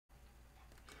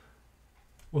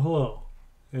Well, hello,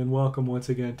 and welcome once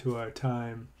again to our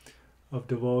time of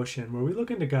devotion where we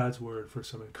look into God's Word for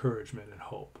some encouragement and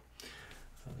hope.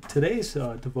 Today's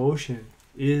devotion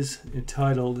is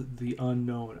entitled The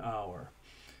Unknown Hour.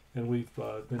 And we've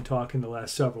been talking the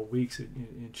last several weeks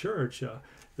in church.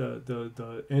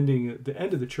 The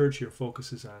end of the church year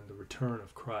focuses on the return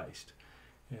of Christ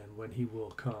and when he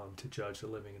will come to judge the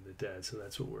living and the dead. So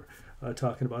that's what we're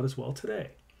talking about as well today.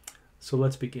 So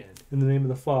let's begin. In the name of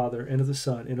the Father, and of the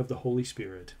Son, and of the Holy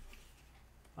Spirit.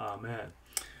 Amen.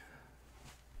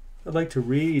 I'd like to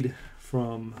read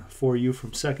for you from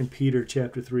 2 Peter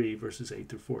chapter 3, verses 8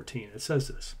 through 14. It says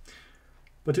this: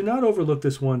 "But do not overlook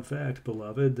this one fact,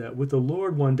 beloved, that with the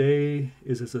Lord one day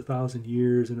is as 1,000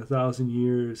 years, and 1,000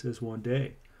 years as one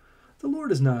day. The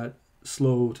Lord is not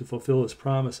slow to fulfill his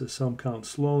promise, as some count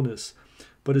slowness,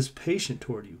 but is patient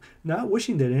toward you, not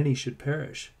wishing that any should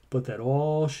perish, but that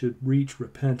all should reach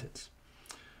repentance.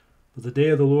 But the day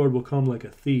of the Lord will come like a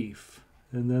thief,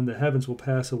 and then the heavens will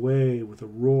pass away with a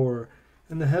roar,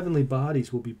 and the heavenly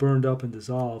bodies will be burned up and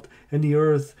dissolved, and the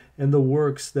earth and the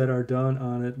works that are done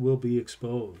on it will be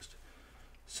exposed.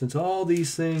 Since all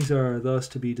these things are thus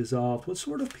to be dissolved, what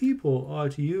sort of people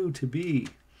ought you to be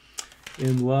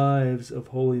in lives of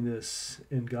holiness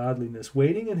and godliness,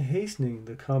 waiting and hastening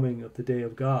the coming of the day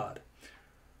of God,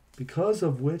 because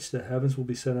of which the heavens will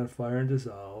be set on fire and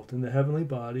dissolved, and the heavenly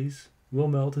bodies will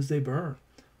melt as they burn?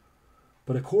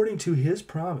 But according to his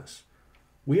promise,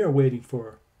 we are waiting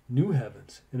for new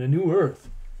heavens and a new earth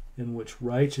in which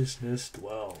righteousness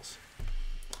dwells."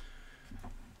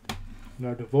 And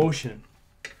our devotion,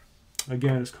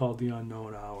 again, is called The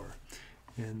Unknown Hour.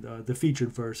 And the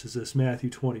featured verse is this, Matthew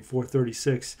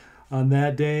 24:36. "On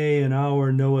that day and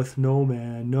hour knoweth no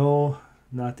man, no,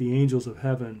 not the angels of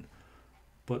heaven,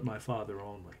 but my Father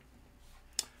only."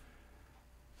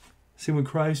 See, when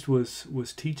Christ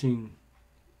was teaching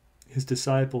his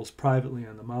disciples privately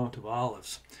on the Mount of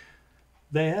Olives,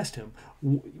 they asked him,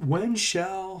 "When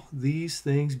shall these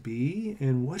things be,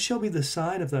 and what shall be the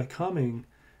sign of thy coming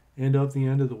and of the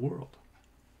end of the world?"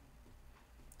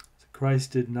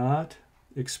 Christ did not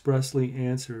expressly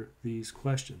answer these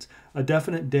questions. A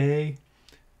definite day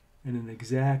and an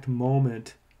exact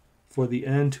moment for the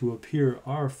end to appear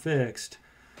are fixed,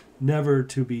 never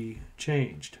to be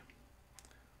changed.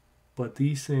 But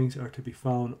these things are to be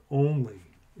found only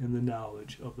in the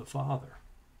knowledge of the Father.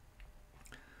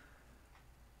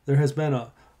 There has been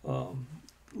a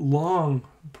long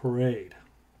parade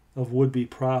of would-be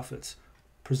prophets,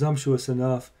 presumptuous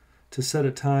enough to set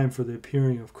a time for the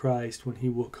appearing of Christ when he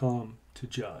will come to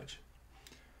judge.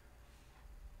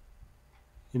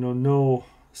 No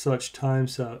such time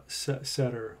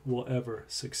setter will ever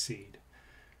succeed.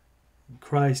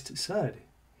 Christ said,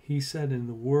 he said in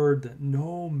the Word that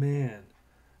no man,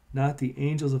 not the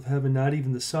angels of heaven, not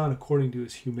even the Son according to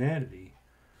his humanity,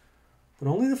 but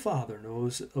only the Father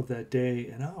knows of that day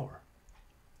and hour.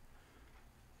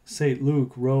 St.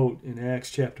 Luke wrote in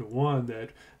Acts chapter 1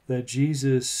 that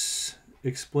Jesus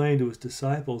explained to his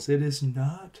disciples, "It is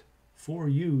not for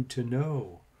you to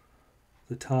know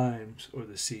the times or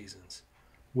the seasons,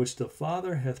 which the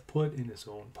Father hath put in his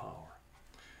own power."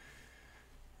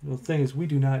 The thing is, we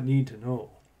do not need to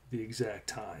know the exact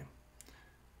time,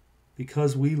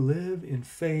 because we live in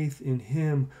faith in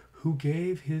him who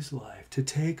gave his life to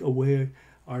take away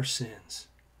our sins.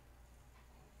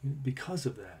 Because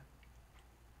of that,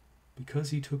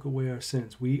 because he took away our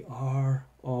sins, we are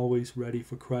always ready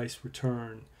for Christ's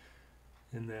return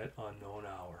in that unknown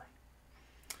hour.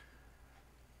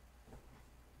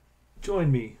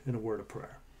 Join me in a word of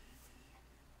prayer.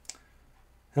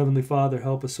 Heavenly Father,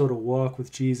 help us so to walk with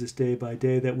Jesus day by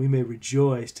day that we may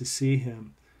rejoice to see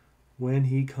him when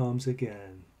he comes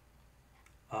again.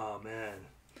 Amen.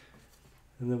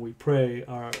 And then we pray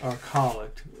our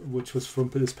collect, which was from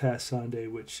this past Sunday,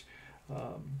 which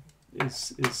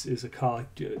is a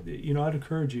collect. I'd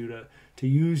encourage you to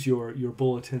use your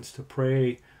bulletins to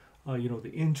pray,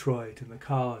 the introit and the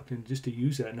collect, and just to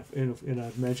use that. And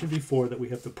I've mentioned before that we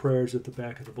have the prayers at the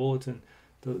back of the bulletin,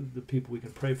 the people we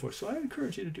can pray for. So I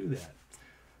encourage you to do that.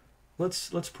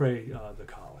 Let's pray the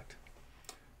collect.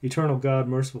 Eternal God,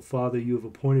 merciful Father, you have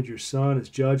appointed your Son as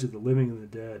judge of the living and the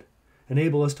dead.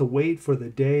 Enable us to wait for the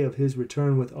day of his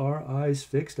return with our eyes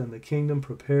fixed on the kingdom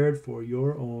prepared for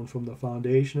your own from the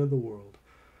foundation of the world.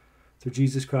 Through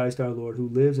Jesus Christ our Lord, who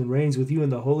lives and reigns with you in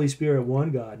the Holy Spirit,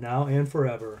 one God, now and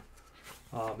forever.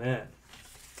 Amen.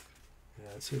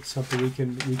 It's something we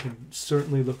can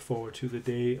certainly look forward to, the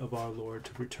day of our Lord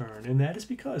to return. And that is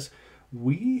because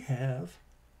we have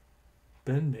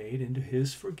been made into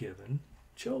his forgiven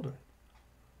children.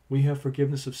 We have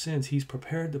forgiveness of sins. He's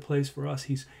prepared the place for us.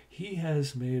 He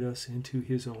has made us into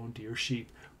his own dear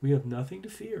sheep. We have nothing to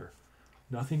fear.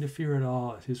 Nothing to fear at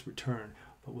all at his return.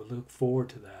 But we look forward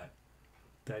to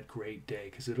that great day,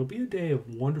 because it'll be a day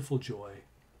of wonderful joy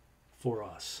for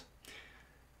us.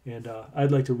 And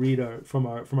I'd like to read from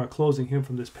our closing hymn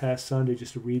from this past Sunday,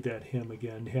 just to read that hymn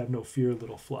again. Have no fear,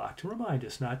 little flock, to remind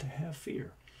us not to have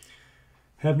fear.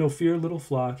 Have no fear, little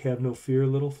flock, have no fear,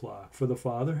 little flock, for the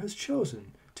Father has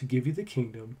chosen to give you the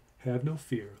kingdom. Have no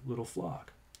fear, little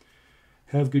flock.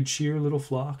 Have good cheer, little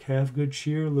flock, have good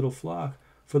cheer, little flock,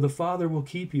 for the Father will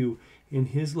keep you in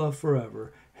his love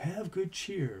forever. Have good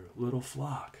cheer, little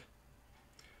flock.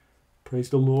 Praise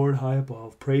the Lord high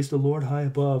above, praise the Lord high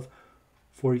above,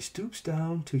 for he stoops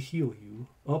down to heal you,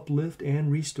 uplift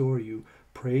and restore you.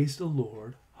 Praise the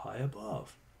Lord high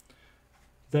above.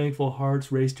 Thankful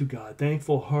hearts raise to God,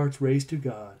 thankful hearts raise to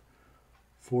God,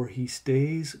 for he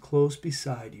stays close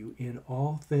beside you, in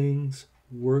all things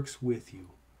works with you.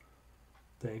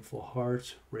 Thankful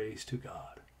hearts raise to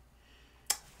God.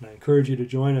 And I encourage you to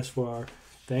join us for our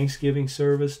Thanksgiving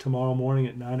service tomorrow morning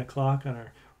at 9 o'clock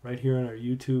right here on our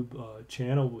YouTube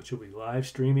channel, which will be live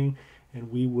streaming. And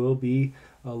we will be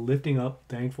lifting up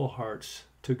thankful hearts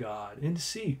to God, and to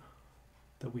see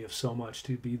that we have so much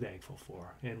to be thankful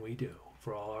for. And we do,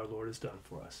 for all our Lord has done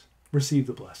for us. Receive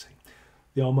the blessing.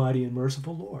 The Almighty and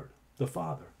merciful Lord, the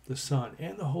Father, the Son,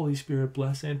 and the Holy Spirit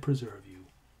bless and preserve you.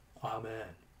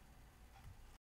 Amen.